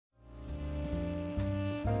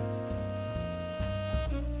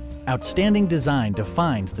Outstanding design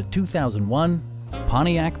defines the 2001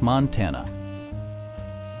 Pontiac Montana.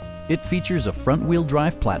 It features a front-wheel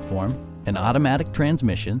drive platform, an automatic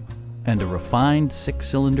transmission, and a refined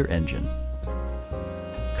 6-cylinder engine.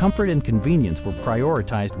 Comfort and convenience were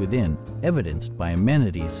prioritized within, evidenced by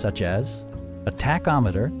amenities such as a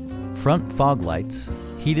tachometer, front fog lights,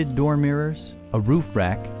 heated door mirrors, a roof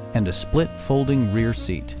rack, and a split folding rear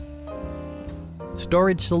seat.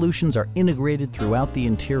 Storage solutions are integrated throughout the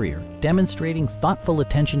interior, demonstrating thoughtful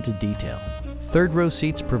attention to detail. Third-row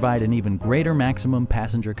seats provide an even greater maximum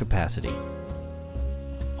passenger capacity.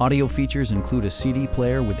 Audio features include a CD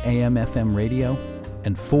player with AM/FM radio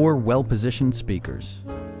and 4 well-positioned speakers.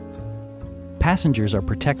 Passengers are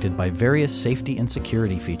protected by various safety and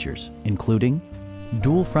security features, including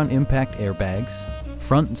dual front impact airbags,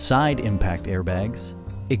 front and side impact airbags,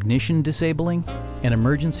 ignition disabling, an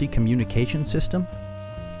emergency communication system,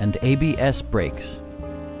 and ABS brakes.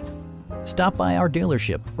 Stop by our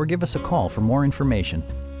dealership or give us a call for more information.